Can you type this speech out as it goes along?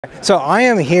So I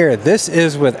am here. This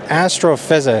is with Astro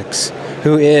Physics,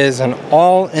 who is an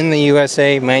all in the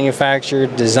USA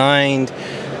manufactured, designed,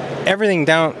 everything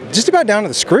down, just about down to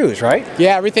the screws, right?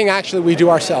 Yeah, everything actually we do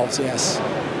ourselves, yes.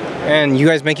 And you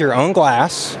guys make your own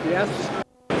glass. Yes.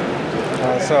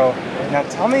 So now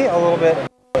tell me a little bit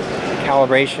about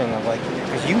calibration of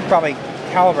because you probably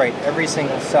calibrate every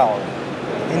single cell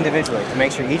individually to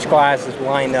make sure each glass is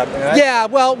lined up. Yeah,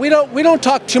 well, we don't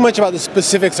talk too much about the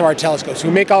specifics of our telescopes. We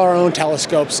make all our own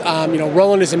telescopes.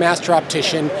 Roland is a master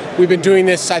optician. We've been doing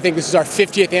this. I think this is our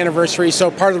 50th anniversary. So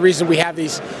part of the reason we have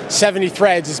these 70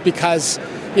 threads is because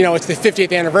it's the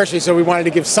 50th anniversary. So we wanted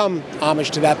to give some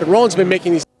homage to that. But Roland's been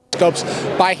making these telescopes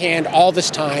by hand all this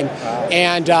time.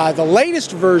 And the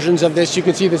latest versions of this, you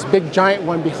can see this big giant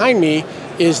one behind me,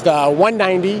 is the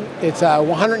 190. It's a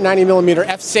 190 millimeter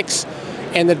f6.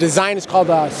 And the design is called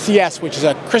a CS, which is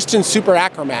a Christian super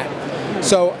achromat.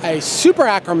 So a super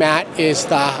achromat is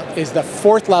the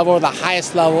fourth level, the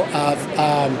highest level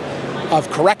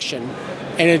of correction,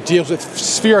 and it deals with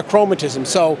spherochromatism.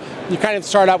 So you kind of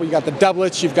start out, you got the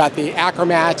doublets, you've got the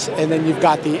achromats, and then you've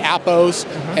got the apos,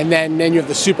 and then you have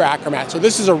the super achromat. So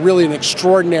this is really an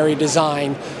extraordinary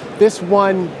design. This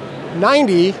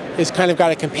 190 is kind of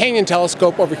got a companion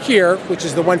telescope over here, which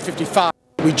is the 155.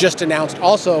 We just announced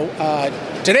also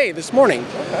today, this morning,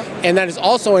 and that is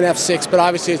also an f6, but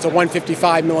obviously it's a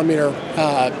 155 millimeter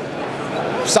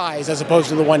size as opposed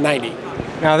to the 190.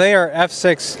 Now they are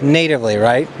f6 natively,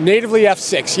 right? Natively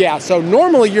f6, yeah. So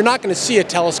normally you're not going to see a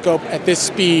telescope at this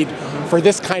speed for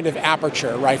this kind of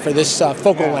aperture, right? For this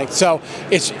focal length. So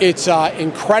it's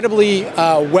incredibly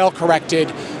well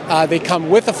corrected. They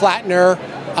come with a flattener.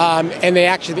 And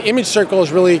the image circle is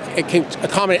it can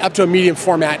accommodate up to a medium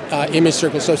format image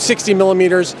circle. So 60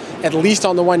 millimeters, at least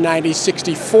on the 190,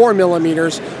 64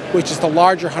 millimeters, which is the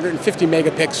larger 150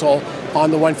 megapixel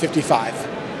on the 155.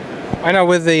 I know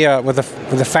with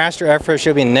the faster f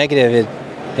ratio being negative,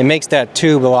 it makes that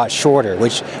tube a lot shorter,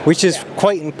 which is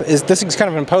this is kind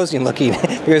of imposing looking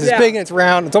because it's big and it's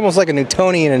round. It's almost like a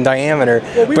Newtonian in diameter,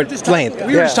 but length.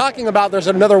 We were just talking about there's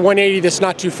another 180 that's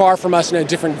not too far from us in a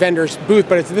different vendor's booth,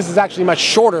 but this is actually much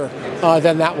shorter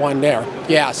than that one there.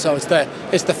 Yeah, so it's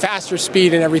the faster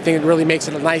speed and everything. It really makes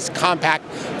it a nice, compact,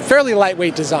 fairly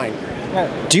lightweight design.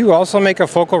 Do you also make a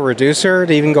focal reducer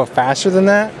to even go faster than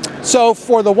that? So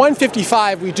for the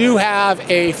 155, we do have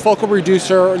a focal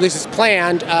reducer, or at least it's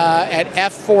planned, at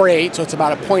f4.8, so it's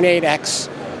about a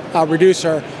 0.8x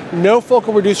reducer. No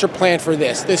focal reducer planned for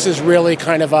this. This is really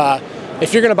kind of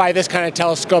if you're going to buy this kind of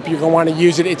telescope, you're going to want to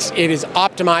use it. It is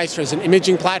optimized as an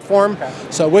imaging platform. Okay.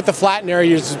 So with the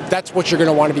flattener, that's what you're going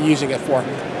to want to be using it for.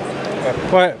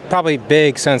 Well, probably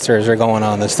big sensors are going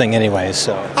on this thing anyway,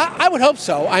 so. I would hope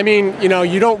so. I mean, you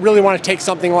don't really want to take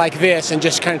something like this and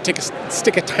just kind of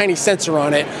stick a tiny sensor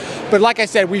on it. But like I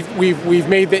said, we've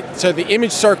made it so the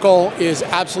image circle is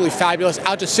absolutely fabulous,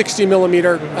 out to 60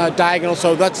 millimeter diagonal.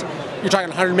 So you're talking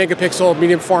 100 megapixel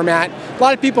medium format. A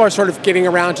lot of people are sort of getting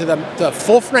around to the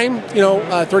full frame,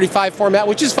 35 format,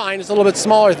 which is fine. It's a little bit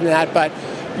smaller than that, but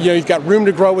you've got room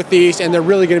to grow with these, and they're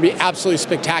really going to be absolutely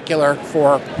spectacular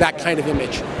for that kind of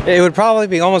image. It would probably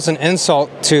be almost an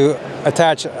insult to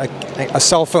attach a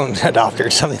cell phone adapter or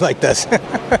something like this.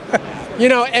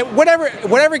 And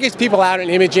whatever gets people out in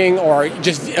imaging or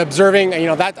just observing,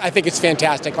 that I think it's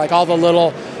fantastic. Like all the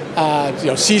little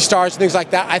sea stars and things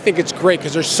like that, I think it's great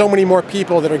because there's so many more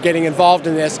people that are getting involved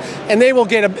in this, and they will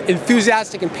get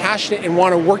enthusiastic and passionate and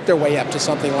want to work their way up to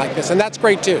something like this, and that's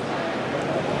great too.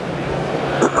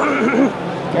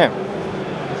 Yeah.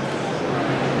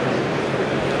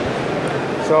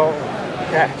 So,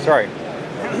 sorry.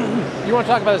 You want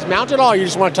to talk about this mount at all, or you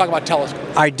just want to talk about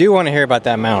telescopes? I do want to hear about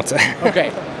that mount.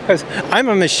 Okay. Because I'm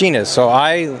a machinist, so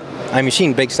I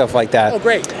machine big stuff like that. Oh,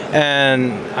 great.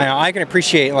 And I can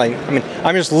appreciate,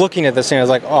 I'm just looking at this thing, I was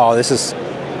like, oh,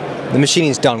 the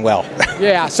machining's done well.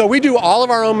 Yeah, so we do all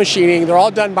of our own machining. They're all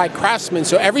done by craftsmen,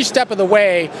 so every step of the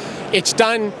way, it's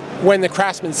done when the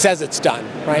craftsman says it's done,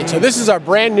 right? So this is our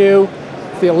brand new,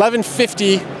 the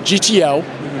 1150 GTO.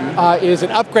 Is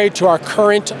an upgrade to our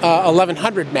current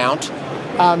 1100 mount.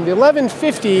 The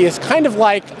 1150 is kind of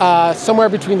like somewhere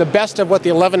between the best of what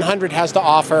the 1100 has to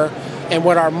offer and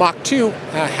what our Mach 2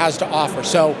 has to offer.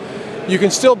 So you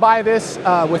can still buy this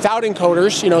without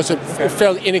encoders. It's a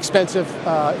fairly inexpensive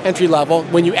entry level.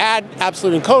 When you add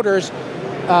absolute encoders,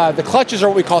 the clutches are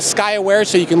what we call sky aware,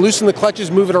 so you can loosen the clutches,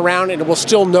 move it around, and it will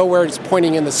still know where it's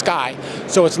pointing in the sky.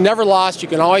 So it's never lost. You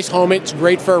can always home it. It's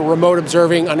great for remote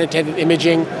observing, unintended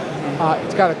imaging.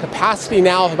 It's got a capacity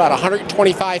now of about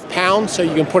 125 pounds, so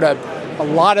you can put a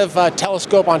lot of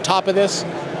telescope on top of this.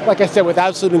 like I said, with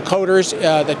absolute encoders,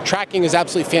 the tracking is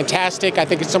absolutely fantastic. I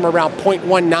think it's somewhere around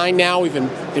 0.19 now. We've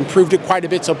improved it quite a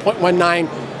bit, so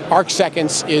 0.19 arc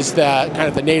seconds is the kind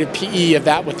of the native PE of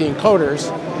that with the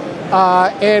encoders.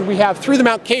 And we have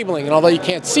through-the-mount cabling, and although you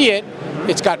can't see it,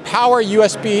 it's got power,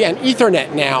 USB, and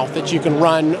Ethernet now that you can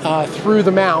run through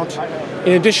the mount,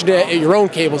 in addition to your own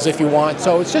cables if you want.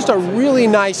 So it's just a really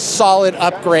nice, solid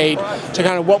upgrade to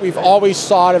kind of what we've always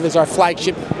thought of as our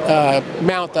flagship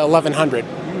mount, the 1100.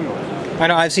 I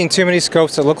know, I've seen too many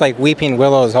scopes that look like weeping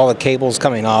willows, all the cables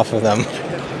coming off of them.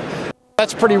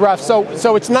 That's pretty rough.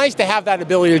 So it's nice to have that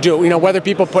ability to do it. You know, whether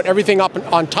people put everything up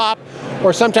on top,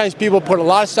 or sometimes people put a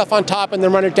lot of stuff on top and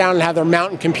then run it down and have their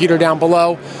mount and computer down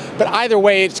below. But either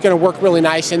way, it's going to work really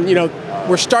nice. And you know,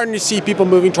 we're starting to see people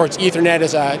moving towards Ethernet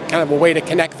as a kind of a way to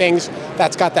connect things.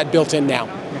 That's got that built in now.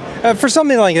 For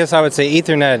something like this, I would say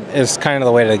Ethernet is kind of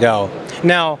the way to go.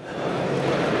 Now,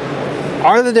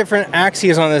 are the different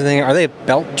axes on this thing, are they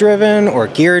belt driven or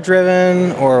gear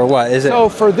driven or what is it? So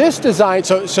for this design,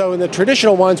 so in the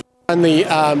traditional ones, on the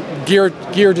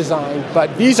gear design,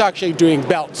 but these are actually doing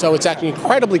belt, so it's actually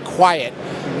incredibly quiet,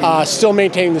 still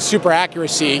maintaining the super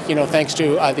accuracy, you know, thanks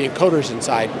to the encoders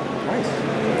inside. Nice.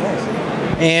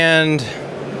 And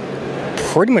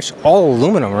pretty much all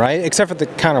aluminum, right? Except for the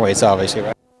counterweights, obviously,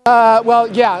 right? Well,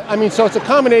 yeah. I mean, so it's a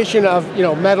combination of, you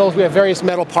know, metals. We have various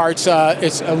metal parts.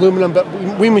 It's aluminum, but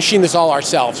we machine this all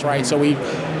ourselves, right? So we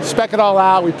spec it all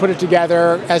out. We put it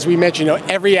together. As we mentioned, you know,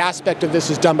 every aspect of this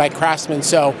is done by craftsmen.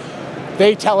 So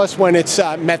they tell us when it's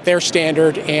met their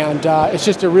standard, and it's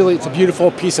just it's a beautiful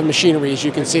piece of machinery, as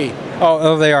you can see.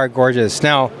 Oh, they are gorgeous.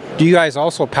 Now, do you guys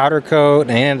also powder coat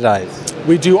and anodize?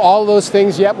 We do all those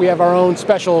things. Yep, we have our own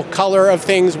special color of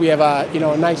things. We have a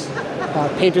nice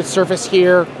painted surface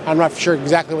here. I'm not sure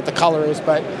exactly what the color is,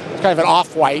 but it's kind of an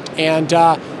off-white, and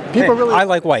people really. I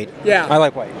like white. Yeah, I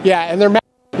like white. Yeah, and they're matte,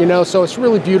 you know, so it's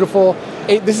really beautiful.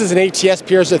 This is an ATS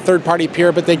pier, it's a third-party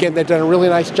pier, but they've done a really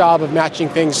nice job of matching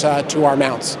things to our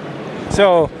mounts.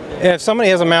 So, if somebody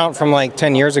has a mount from like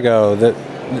 10 years ago,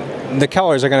 the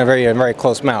colors are going to be a very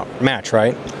close match,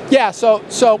 right? Yeah, so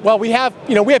well, we have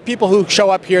people who show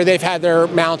up here, they've had their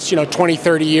mounts, 20,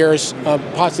 30 years,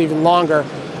 possibly even longer.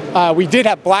 We did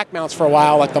have black mounts for a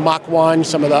while, like the Mach 1,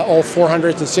 some of the old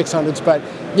 400s and 600s, but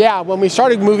yeah, when we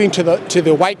started moving to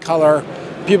the white color,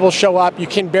 people show up, you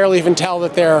can barely even tell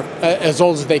that they're as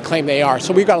old as they claim they are.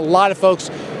 So we've got a lot of folks.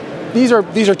 These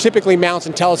are typically mounts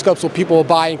and telescopes that people will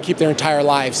buy and keep their entire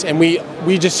lives, and we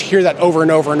just hear that over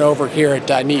and over and over here at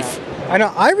NEAF. I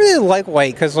know, I really like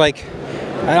white because, like,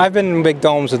 I've been in big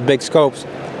domes with big scopes,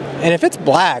 and if it's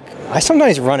black, I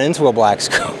sometimes run into a black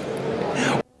scope.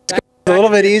 It's a little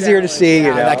bit easier to see,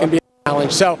 you know. That can be a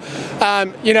challenge. So,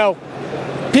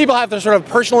 people have their sort of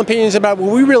personal opinions about it.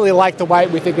 We really like the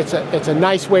white. We think it's a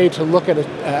nice way to look at it,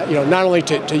 not only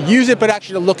to use it, but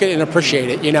actually to look at it and appreciate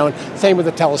it, and same with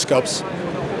the telescopes.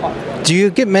 Do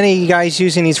you get many guys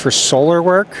using these for solar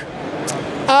work?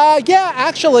 Yeah,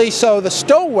 actually, so the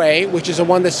Stowaway, which is the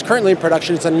one that's currently in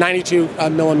production, it's a 92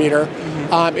 millimeter,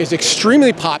 is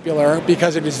extremely popular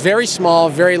because it is very small,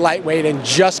 very lightweight, and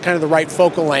just kind of the right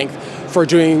focal length for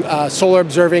doing solar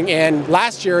observing. And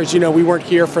last year, as you know, we weren't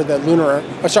here for the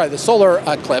the solar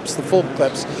eclipse, the full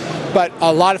eclipse, but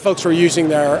a lot of folks were using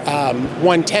their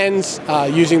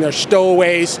 110s, using their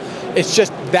Stowaways. It's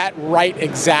just that right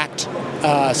exact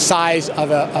size of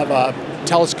a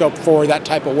telescope for that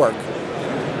type of work.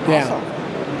 Yeah.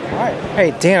 Awesome. All right.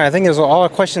 Hey, Dan, I think those are all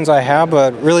the questions I have,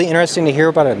 but really interesting to hear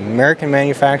about American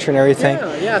manufacturing and everything.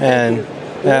 Yeah, thank you.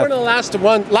 We're one of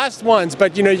the last ones,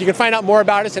 but you can find out more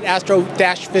about us at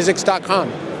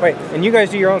astro-physics.com. Wait, and you guys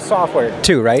do your own software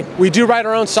too, right? We do write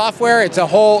our own software. It's a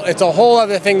whole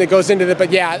other thing that goes into it.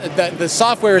 But yeah, the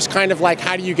software is kind of like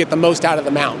how do you get the most out of the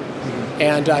mount,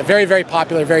 and very, very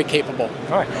popular, very capable.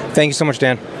 All right. Thank you so much,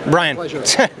 Dan. Brian. Pleasure.